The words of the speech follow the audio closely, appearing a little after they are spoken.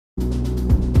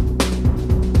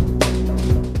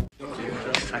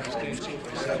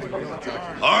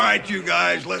All right, you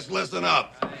guys, let's listen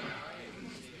up.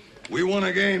 We won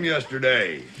a game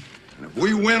yesterday. And if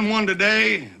we win one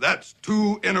today, that's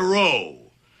 2 in a row.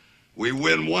 We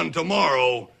win one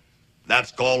tomorrow,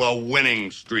 that's called a winning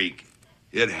streak.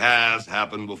 It has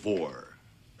happened before.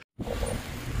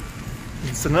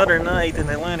 It's another night in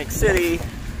Atlantic City.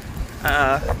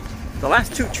 The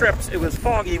last 2 trips, it was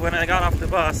foggy when I got off the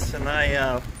bus, and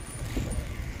I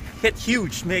hit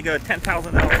huge, mega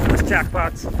 $10,000 plus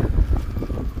jackpots.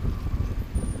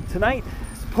 Tonight,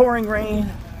 it's pouring rain.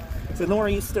 It's a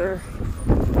nor'easter.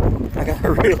 I got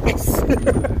a really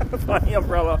funny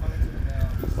umbrella.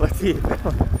 Let's see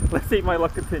if my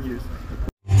luck continues.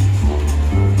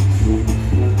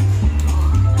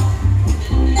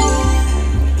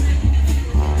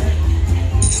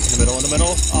 In the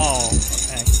middle? Oh,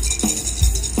 okay.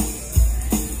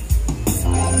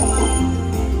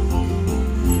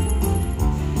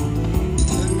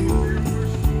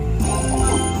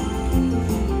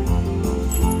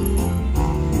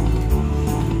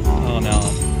 Oh no.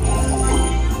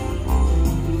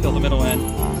 Fill the middle in.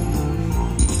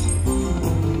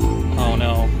 Oh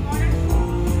no.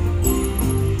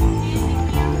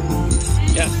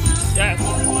 Yes, yes.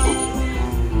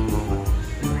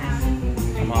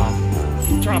 Come on.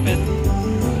 Drop it.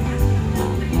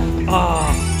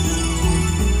 Ah.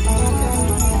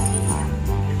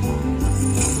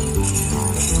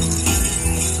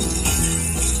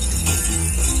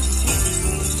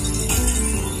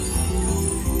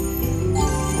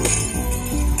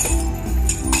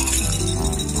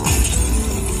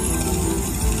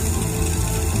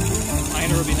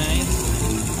 Minor would be nice.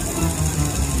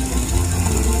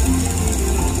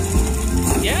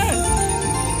 Yes.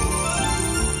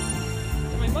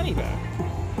 Get my money back.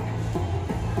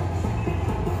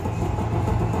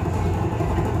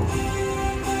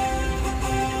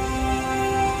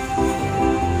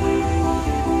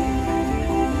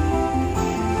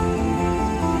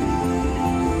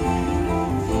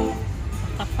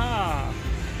 Haha.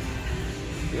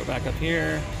 Go back up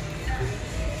here.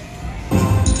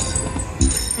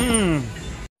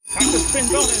 Got the spin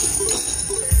bonus.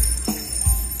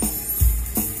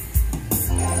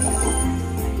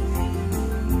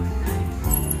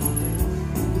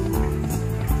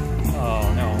 Oh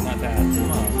no, not that.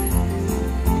 Come on.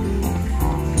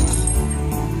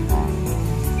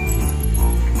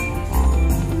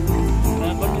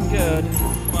 Not looking good.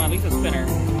 Come on, at least a spinner.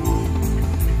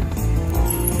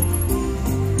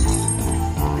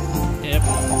 Yep.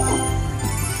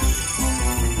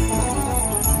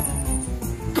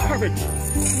 Garbage.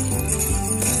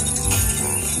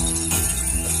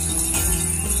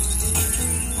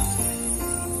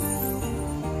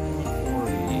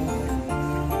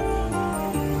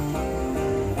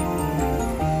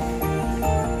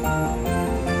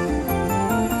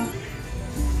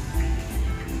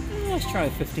 Let's try a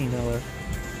 $15.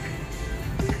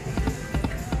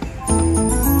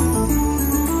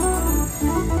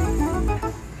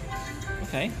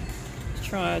 Okay, let's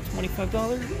try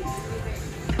 $25.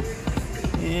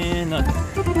 And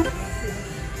nothing.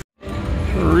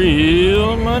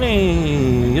 Real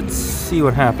money. Let's see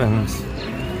what happens.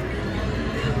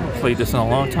 I've played this in a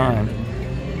long time.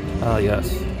 Yes.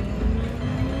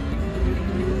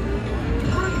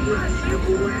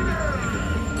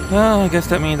 Well, I guess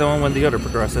that means I won't win the other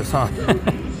progressives, huh?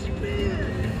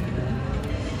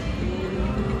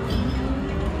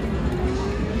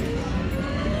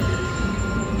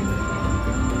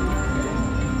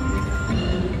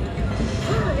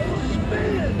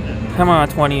 Come on,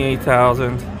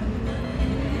 28,000.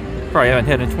 Probably haven't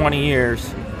hit in 20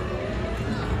 years.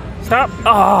 Stop!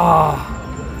 Ah!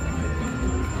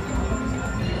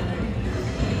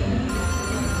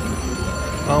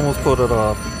 Oh. Almost put it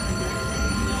off.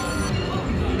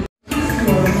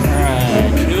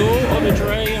 Alright, 2 of the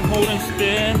tray and hold and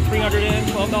spin.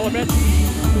 $312 bet.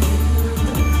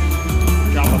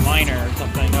 Drop a minor or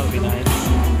something, that would be nice.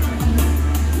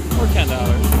 Or $10.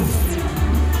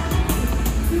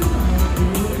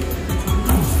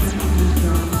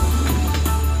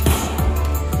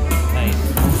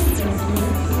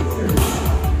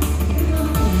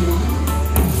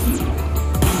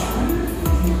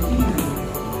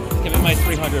 My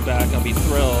 300 back, I'll be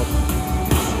thrilled.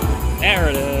 There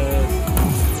it is.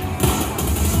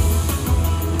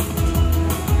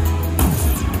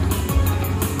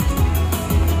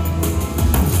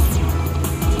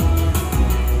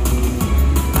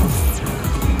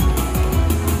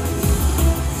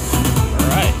 All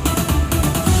right.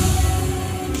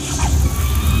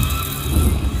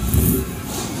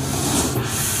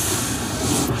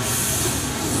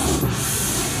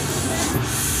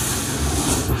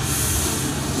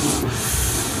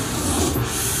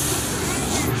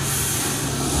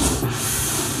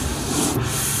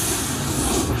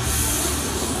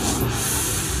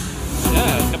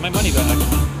 my money back.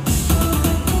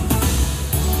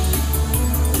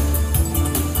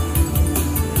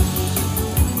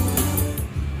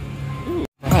 Ooh.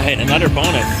 Right, another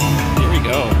bonus. Here we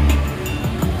go.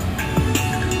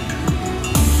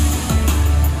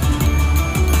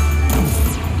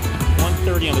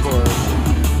 $130 on the board.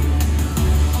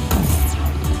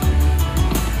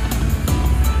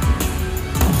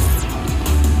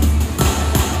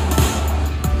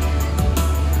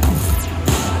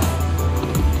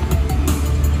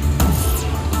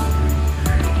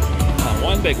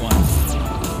 Big one.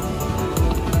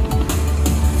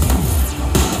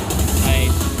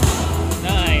 Nice.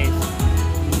 Nice.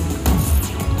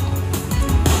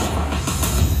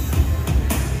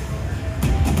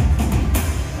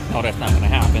 Oh, that's not going to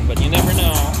happen, but you never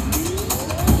know.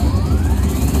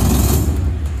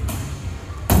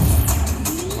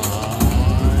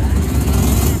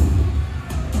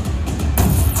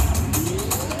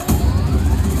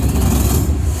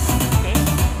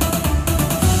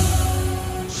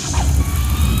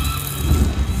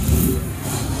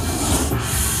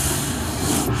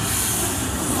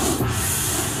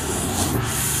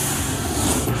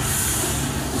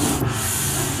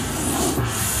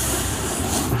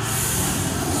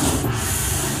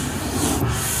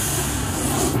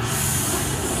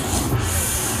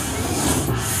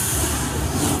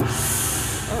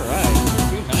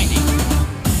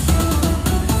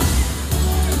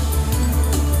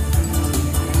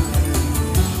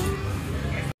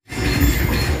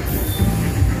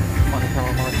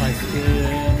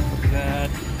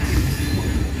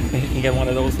 You get one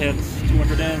of those hits,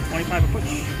 225 a push.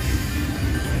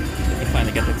 If you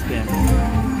finally get that spin.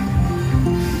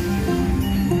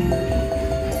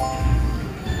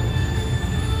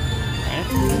 Alright.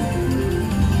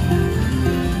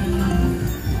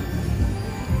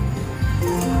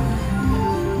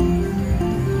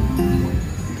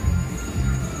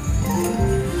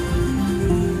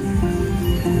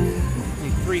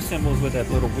 3 symbols with that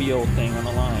little wheel thing on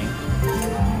the line.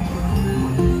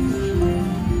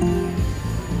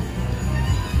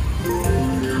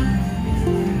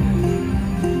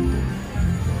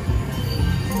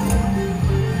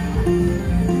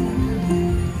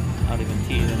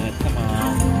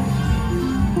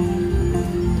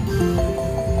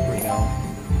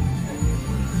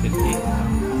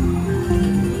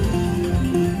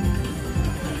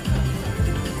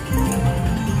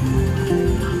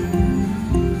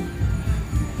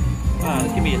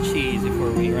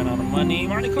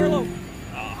 Carlo.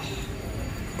 Oh.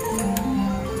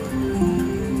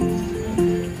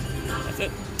 That's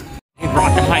it. He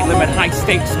brought the high limit, high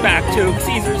stakes back to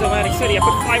Caesars Atlantic City. I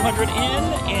put 500 in,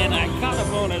 and I got a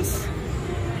bonus.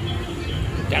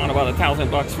 Down about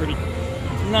 $1,000 for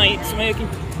tonight, so maybe I can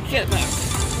get back.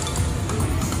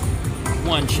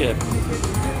 1 chip.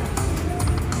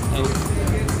 Nope.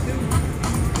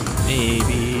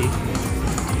 Maybe.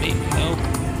 Nope.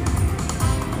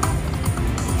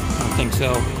 I think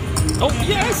so. Oh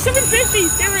yeah, 750!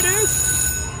 There it is!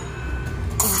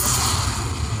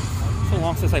 So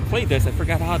long since I played this, I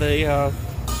forgot how the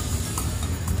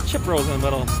chip rolls in the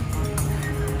middle.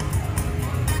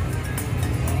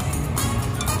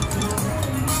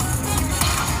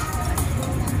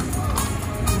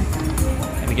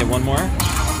 Let me get one more.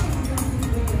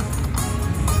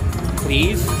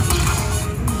 Please.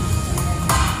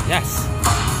 Yes.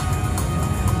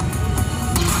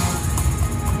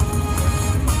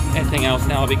 Anything else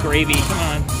now will be gravy. Come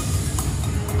on.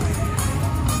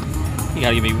 You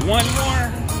gotta give me one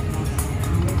more.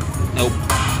 Nope.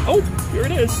 Oh, here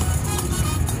it is.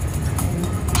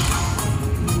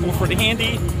 Going for the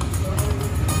handy.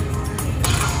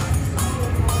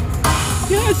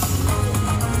 Yes.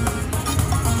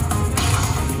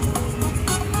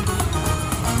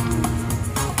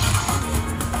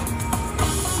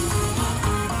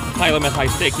 High limit, high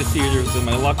stakes this year has been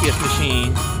my luckiest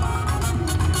machine.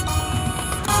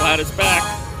 Glad it's back.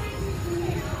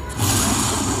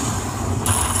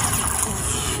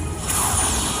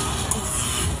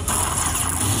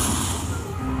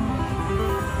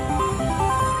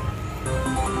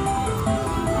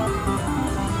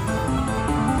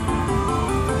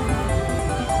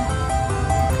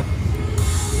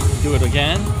 Do it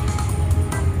again.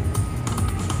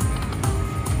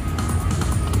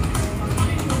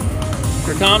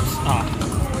 Here it comes. Ah.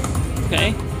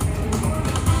 Okay.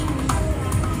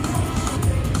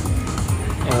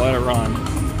 Oh, let it run.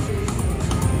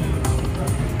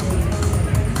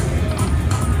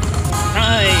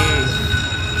 Nice.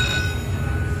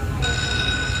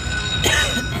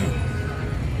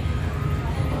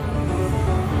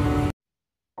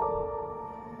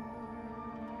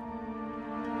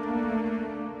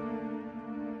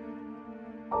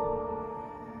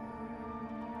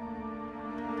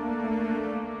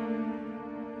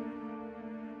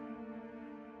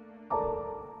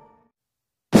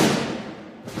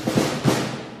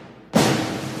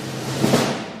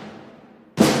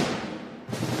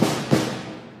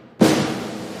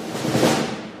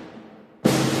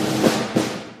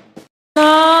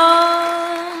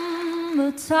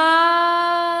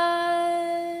 time,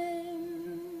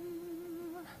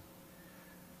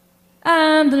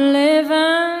 and living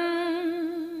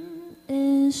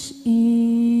is easy.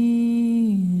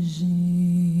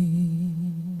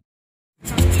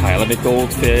 High limit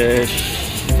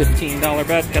goldfish, $15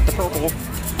 bet, got the purple.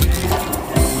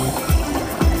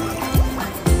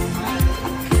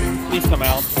 Please come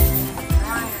out.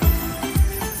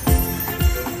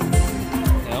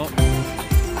 No.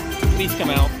 Please come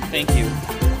out. Thank you.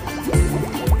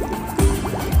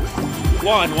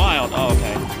 One wild. Oh,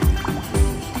 okay.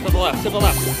 To the left. To the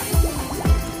left.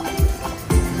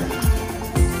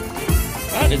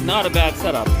 That is not a bad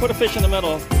setup. Put a fish in the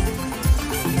middle.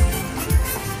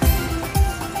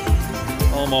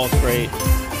 Almost great.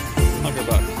 $100.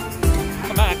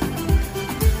 Come back.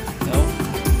 No.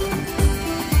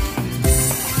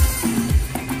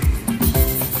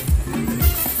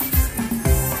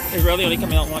 Is really only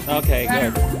coming out one? Okay,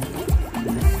 good.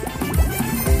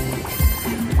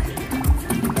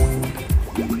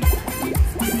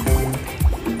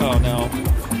 Oh no.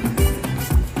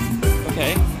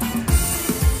 Okay.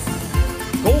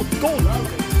 Gold, gold.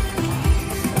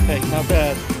 Okay, not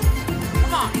bad.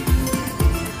 Come on.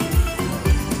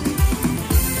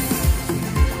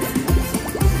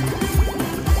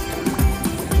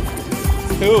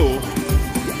 Two.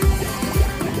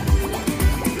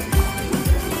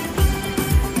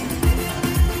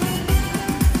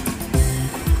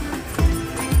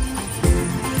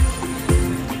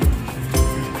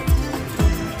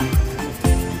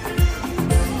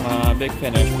 Big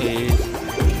finish, please.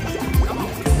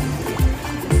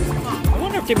 I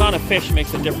wonder if the amount of fish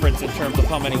makes a difference in terms of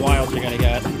how many wilds you're gonna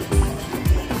get.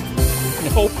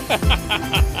 Nope.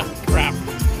 Crap.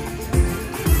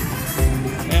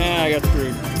 Yeah, I got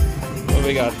screwed. What do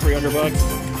we got? $300?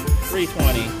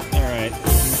 $320. All right.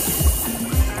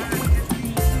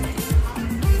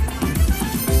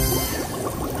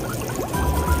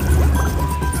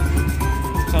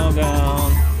 Calm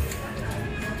down.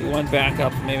 Do one back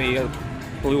up, maybe a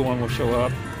blue one will show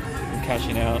up. I'm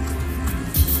cashing out.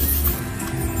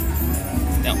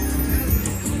 No.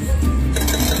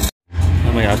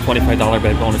 Oh my gosh, $25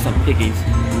 bet bonus on Piggies.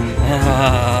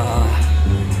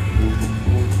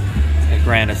 That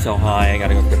grand is so high, I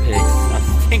gotta go for the pigs. I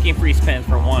was thinking free spins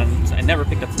for one. I never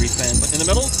picked up free spins, but in the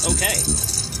middle, okay.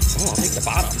 Oh, I'll take the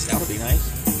bottom, that would be nice.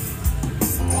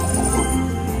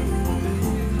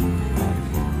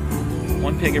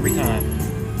 One pig every time.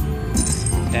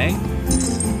 Okay.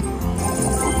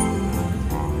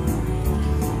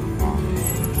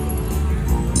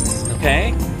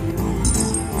 Okay.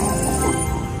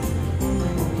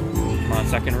 Come on,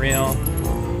 second reel.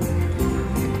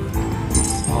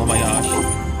 Oh my gosh.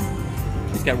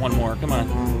 He's got one more. Come on.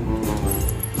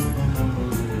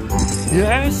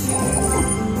 Yes.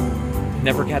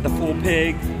 Never got the full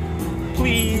pig.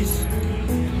 Please.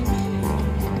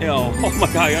 Oh my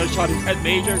god, I got a shot at head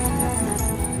major.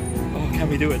 Can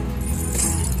we do it?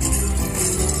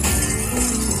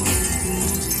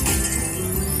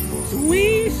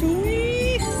 Sweet,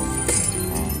 sweet.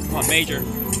 Come on, major.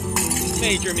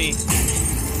 Major me.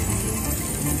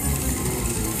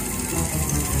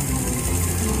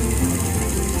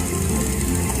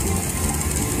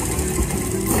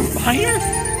 Higher?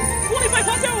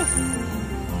 2500.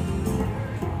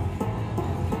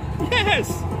 Yes.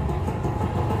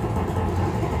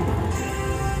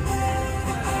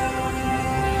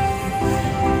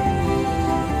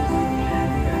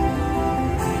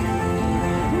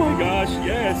 Gosh,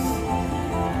 yes.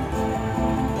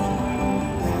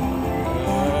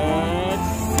 Let's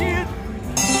see it.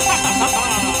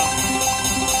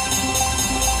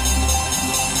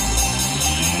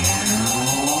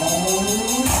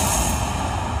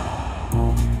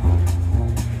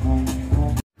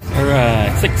 All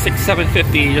right,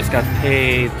 750 just got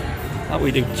paid.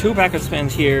 We do 2 backup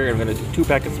spins here. I'm gonna do 2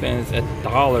 backup spins at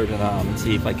 $1 to them and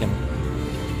see if I can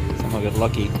somehow get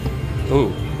lucky.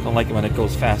 Ooh. Don't like it when it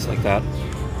goes fast like that.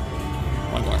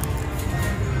 One more.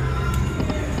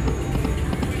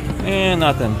 And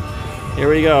nothing. Here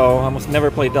we go. Almost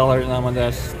never play dollars on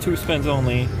this. 2 spins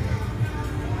only.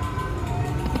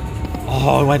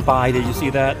 Oh, it went by. Did you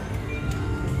see that?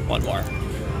 One more.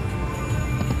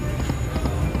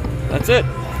 That's it.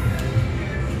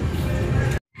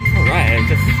 Alright, I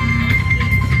just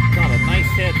got a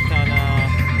nice hit on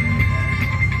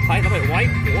high limit white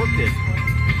Orchid.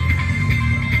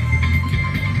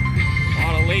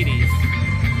 Ladies,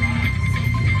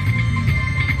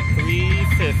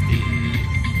 350.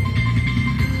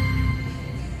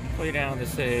 Play down to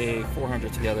say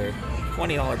 400 together.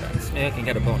 $20 bets. Maybe I can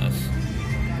get a bonus.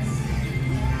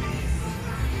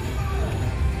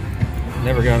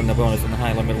 Never gotten the bonus in the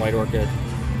high limit white orchid.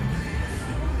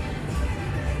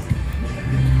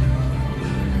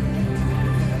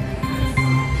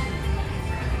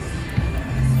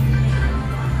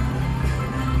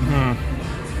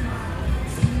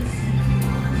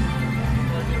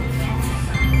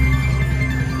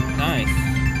 Nice.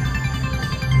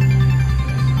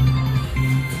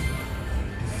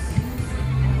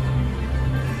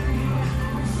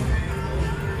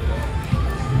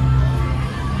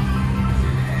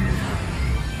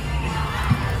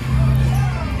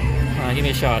 Give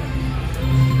me a shot.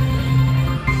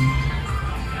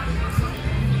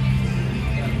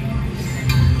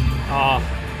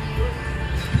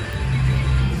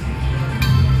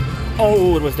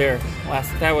 Oh, it was there.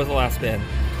 That was the last spin.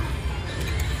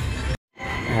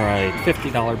 Alright,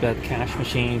 $50 bet cash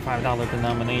machine, $5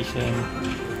 denomination.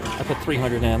 I put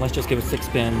 300 in. Let's just give it 6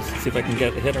 spins. See if I can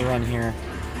hit a run here.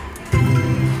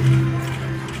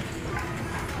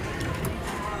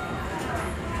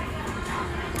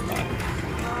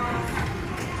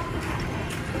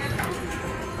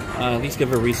 At least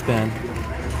give it a respin.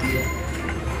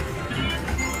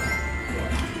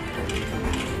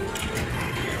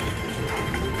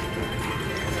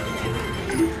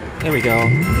 There we go.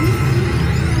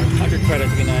 100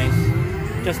 credits would be nice.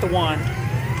 Just a 1.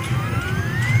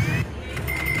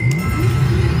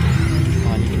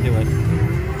 Come on, you can do it.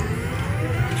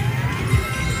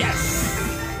 Yes!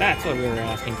 That's what we were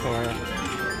asking for.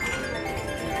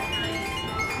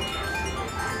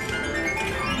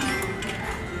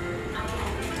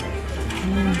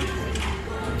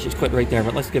 She's quit right there,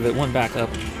 but let's give it 1 back up.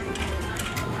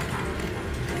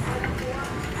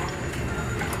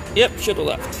 Yep, should have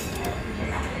left.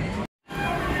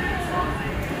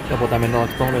 Double Diamond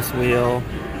Deluxe bonus wheel.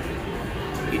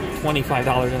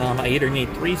 $25 in. I either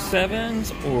need 3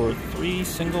 sevens or 3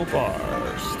 single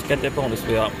bars to get that bonus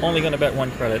wheel. I'm only going to bet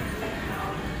 1 credit.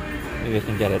 Maybe I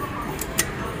can get it.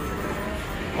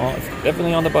 Well, it's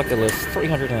definitely on the bucket list.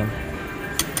 300 in.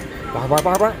 Bar, bar,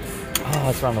 bar, bar. Oh,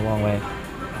 it's run the wrong way.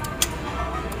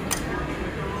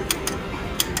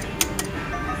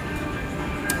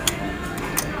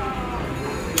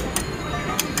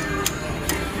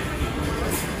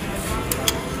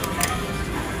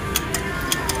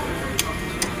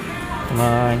 Come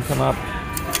on, come up.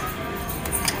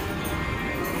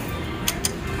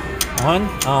 1.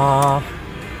 Aww.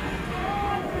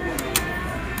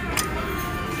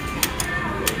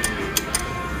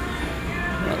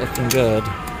 Not looking good.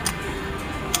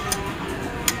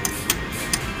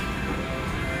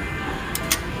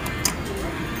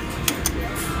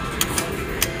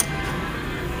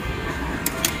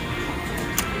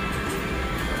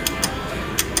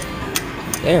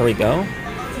 There we go.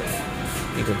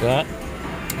 Needed that.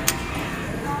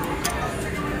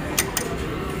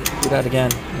 Do that again.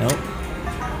 Nope.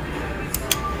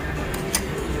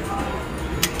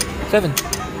 7.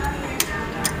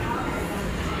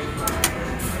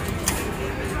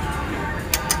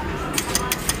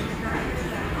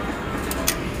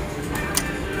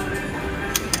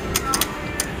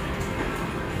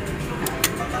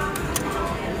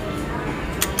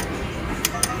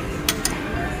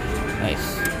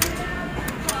 Nice.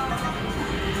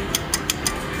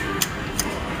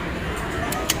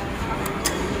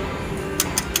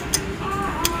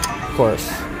 Of course.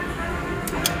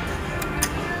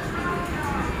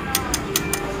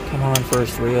 Come on,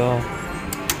 first reel.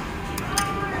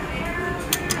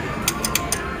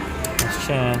 Last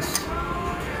chance.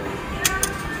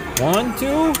 1,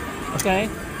 2. Okay.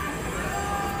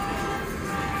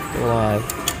 Still alive.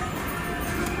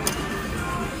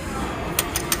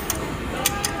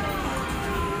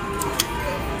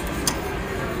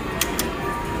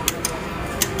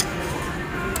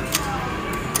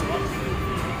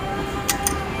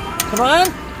 Come on!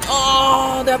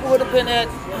 Oh, that would have been it.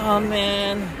 Oh,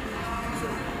 man.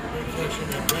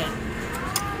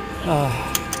 Oh,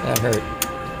 that hurt.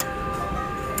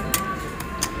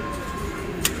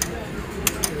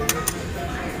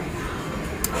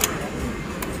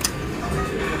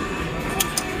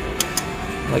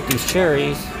 Like these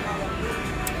cherries.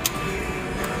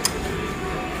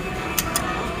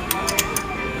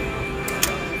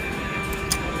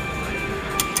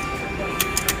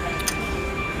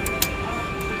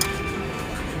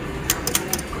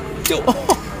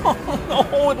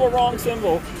 Oh, it was wrong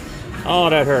symbol. Oh,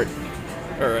 that hurt.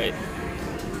 Alright.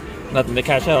 Nothing to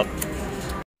cash out.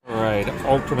 Alright,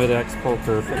 Ultimate X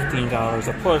Poker, $15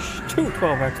 a push, 2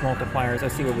 12X multipliers.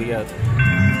 Let's see what we get.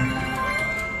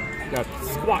 Got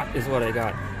squat is what I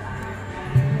got.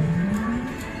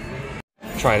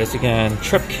 Try this again.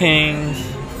 Trip Kings.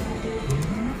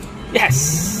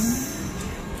 Yes!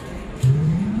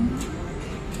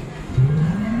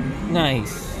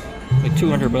 Nice. Like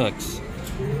 200 bucks.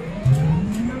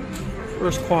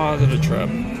 First quad of the trip.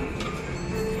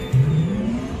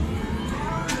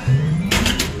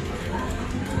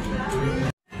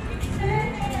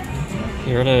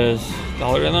 Here it is.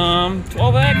 $1 to them.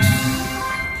 12x.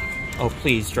 Oh,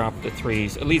 please drop the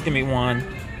threes. At least give me one.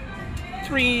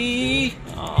 3.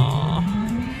 Aww.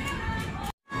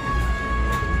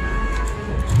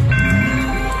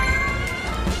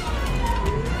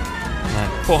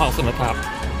 Full house on the top.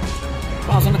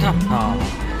 Full house on the top. Oh.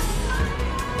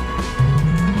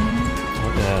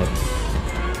 Not bad.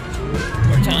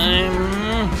 More time.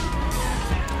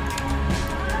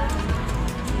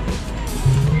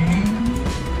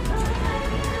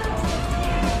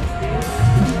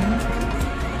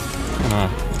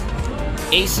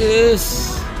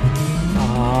 Aces.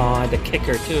 Oh, I had the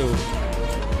kicker too.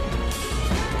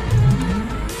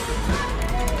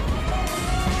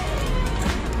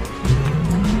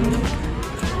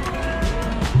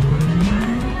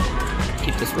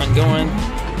 Keep this run going.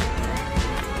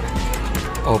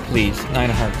 Oh, please. 9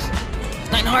 of hearts.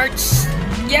 9 hearts!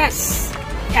 Yes!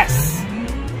 Yes!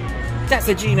 That's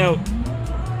a G note.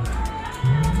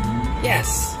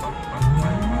 Yes!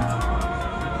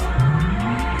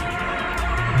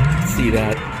 See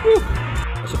that. Whew.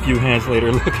 Just a few hands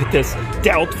later, look at this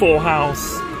doubtful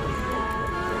house.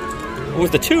 It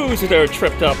was the 2s that were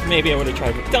tripped up. Maybe I would have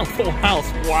tried it. Doubtful house.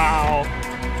 Wow.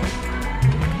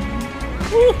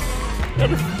 Whew.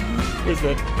 What is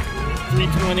that?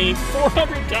 $320,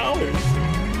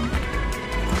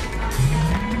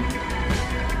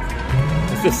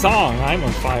 $400. It's the song. I'm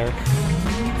on fire.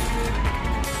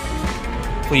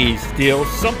 Please deal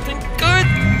something good.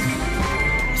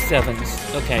 7s.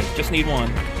 Okay, just need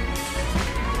one.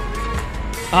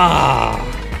 Ah!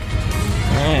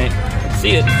 Alright, let's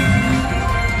see it.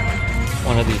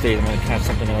 One of these days I'm gonna catch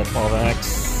something in a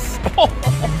 12x. Oh,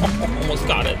 almost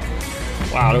got it.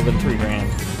 Wow, it would have been $3 grand.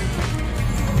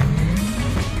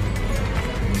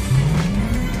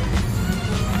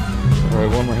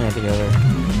 Alright, one more hand together.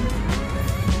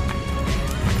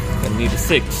 Gonna need a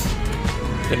 6.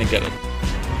 Gonna get it.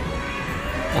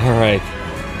 Alright.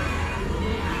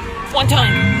 One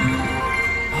time!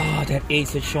 Oh, that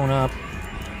ace had shown up.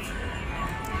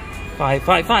 5,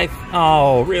 5, 5.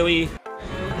 Oh, really?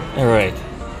 Alright.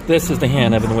 This is the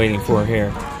hand I've been waiting for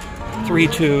here. 3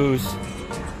 2s.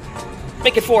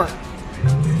 Make it 4.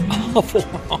 Oh, 4.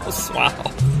 Oh, wow.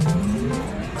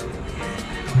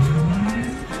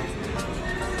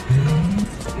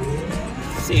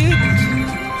 See it?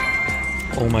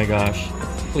 Oh my gosh.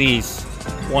 Please.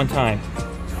 One time.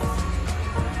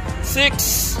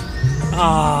 6.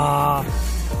 Ah.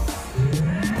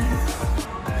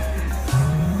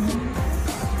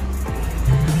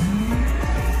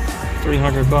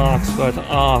 $300, but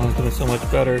oh, it's doing so much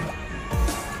better.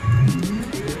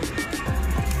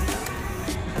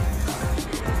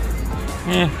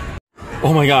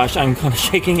 Oh my gosh, I'm kind of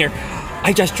shaking here.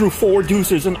 I just drew 4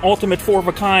 deuces, an ultimate 4 of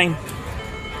a kind.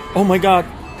 Oh my god,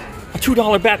 a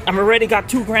 $2 bet. I'm already got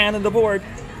 $2 grand on the board.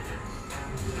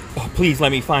 Oh, please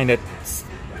let me find it.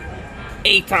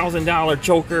 $8,000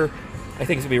 joker. I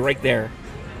think it's gonna be right there.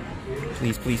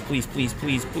 Please, please, please, please,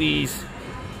 please, please.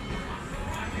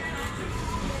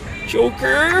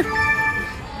 Joker.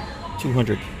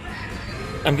 200.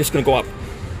 I'm just gonna go up.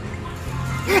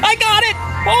 I got it!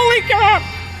 Holy crap!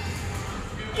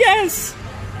 Yes!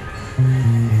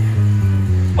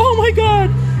 Oh my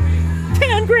god!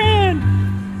 10 grand!